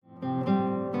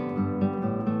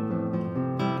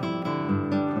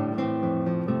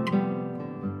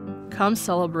Come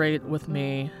celebrate with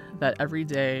me that every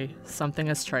day something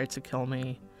has tried to kill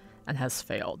me and has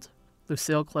failed.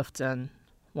 Lucille Clifton,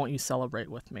 won't you celebrate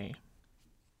with me?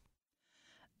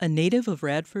 A native of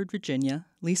Radford, Virginia,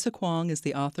 Lisa Kwong is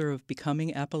the author of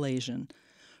Becoming Appalachian.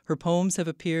 Her poems have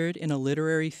appeared in a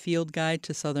literary field guide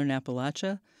to Southern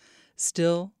Appalachia,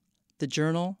 Still, The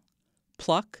Journal,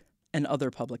 Pluck, and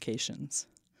other publications.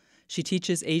 She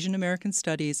teaches Asian American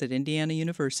Studies at Indiana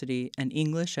University and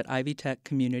English at Ivy Tech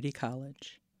Community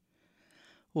College.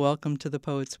 Welcome to The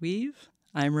Poet's Weave.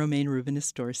 I'm Romaine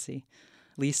Rubinis Dorsey.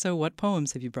 Lisa, what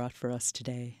poems have you brought for us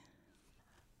today?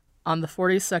 On the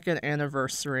 42nd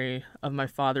anniversary of my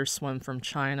father's swim from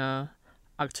China,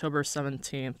 October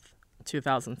 17th,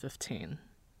 2015.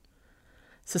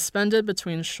 Suspended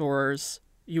between shores,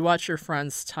 you watch your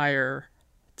friends tire,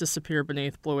 disappear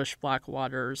beneath bluish-black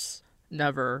waters,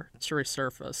 never to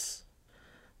resurface.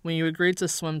 When you agreed to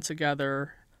swim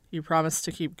together, you promised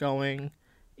to keep going,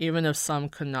 even if some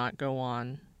could not go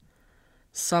on.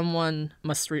 Someone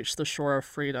must reach the shore of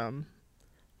freedom.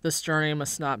 This journey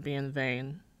must not be in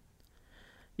vain.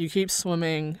 You keep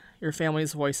swimming, your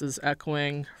family's voices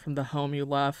echoing from the home you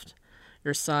left,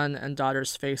 your son and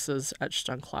daughter's faces etched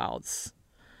on clouds.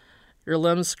 Your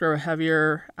limbs grow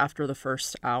heavier after the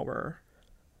first hour.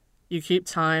 You keep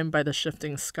time by the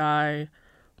shifting sky,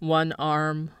 one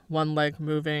arm, one leg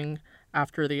moving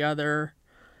after the other,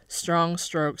 strong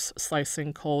strokes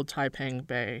slicing cold Taiping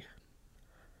Bay.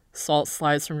 Salt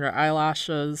slides from your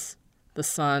eyelashes, the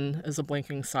sun is a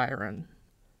blinking siren.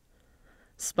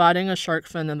 Spotting a shark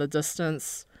fin in the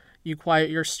distance, you quiet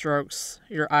your strokes,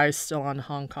 your eyes still on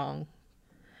Hong Kong.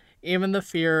 Even the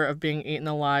fear of being eaten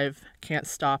alive can't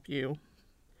stop you.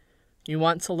 You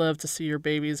want to live to see your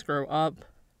babies grow up,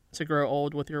 to grow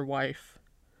old with your wife.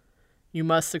 You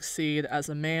must succeed as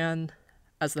a man,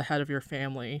 as the head of your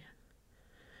family.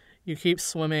 You keep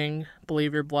swimming,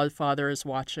 believe your blood father is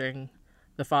watching,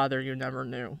 the father you never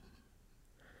knew.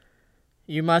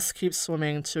 You must keep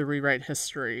swimming to rewrite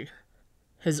history.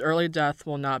 His early death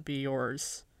will not be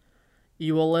yours.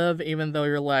 You will live even though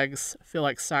your legs feel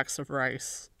like sacks of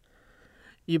rice.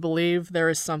 You believe there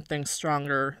is something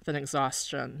stronger than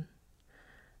exhaustion.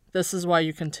 This is why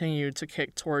you continue to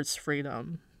kick towards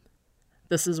freedom.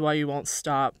 This is why you won't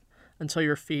stop until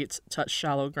your feet touch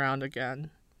shallow ground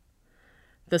again.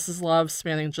 This is love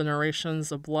spanning generations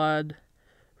of blood,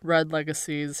 red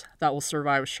legacies that will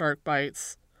survive shark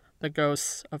bites, the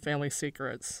ghosts of family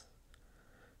secrets.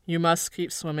 You must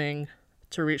keep swimming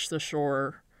to reach the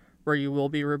shore where you will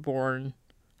be reborn,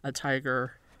 a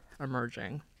tiger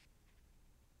emerging.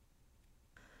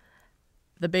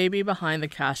 The baby behind the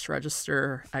cash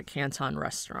register at Canton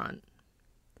restaurant.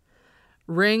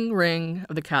 Ring, ring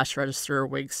of the cash register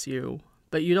wakes you,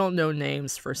 but you don't know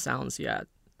names for sounds yet.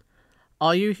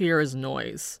 All you hear is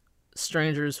noise,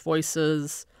 strangers'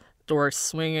 voices, doors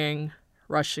swinging,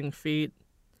 rushing feet.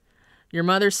 Your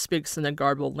mother speaks in a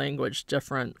garbled language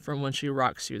different from when she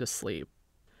rocks you to sleep.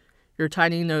 Your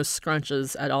tiny nose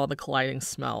scrunches at all the colliding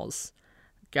smells.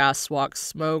 Gas wok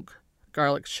smoke,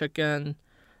 garlic chicken,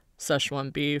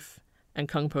 Szechuan beef, and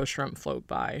kung po shrimp float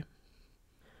by.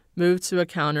 Move to a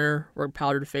counter where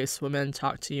powdered-faced women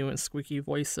talk to you in squeaky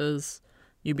voices.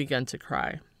 You begin to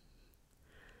cry.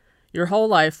 Your whole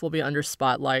life will be under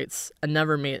spotlights and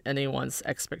never meet anyone's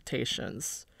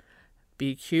expectations.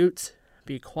 Be cute,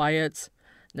 be quiet,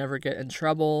 never get in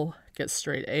trouble, get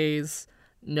straight A's,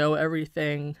 know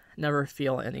everything, never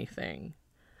feel anything.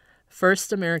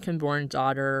 First American-born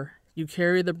daughter, you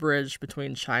carry the bridge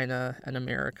between China and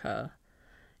America.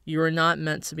 You are not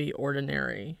meant to be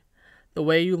ordinary. The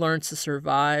way you learn to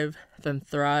survive, then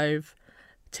thrive,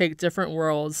 take different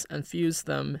worlds and fuse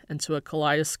them into a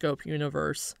kaleidoscope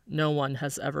universe no one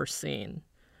has ever seen.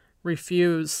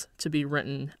 Refuse to be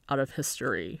written out of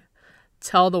history.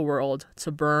 Tell the world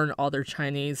to burn all their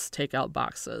Chinese takeout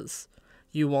boxes.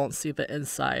 You won't see the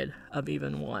inside of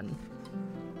even one.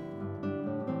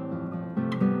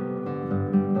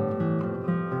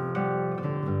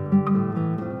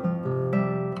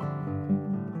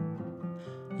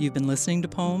 You've been listening to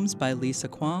poems by Lisa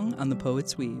Kwong on The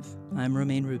Poet's Weave. I'm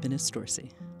Romaine Rubinis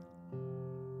Dorsey.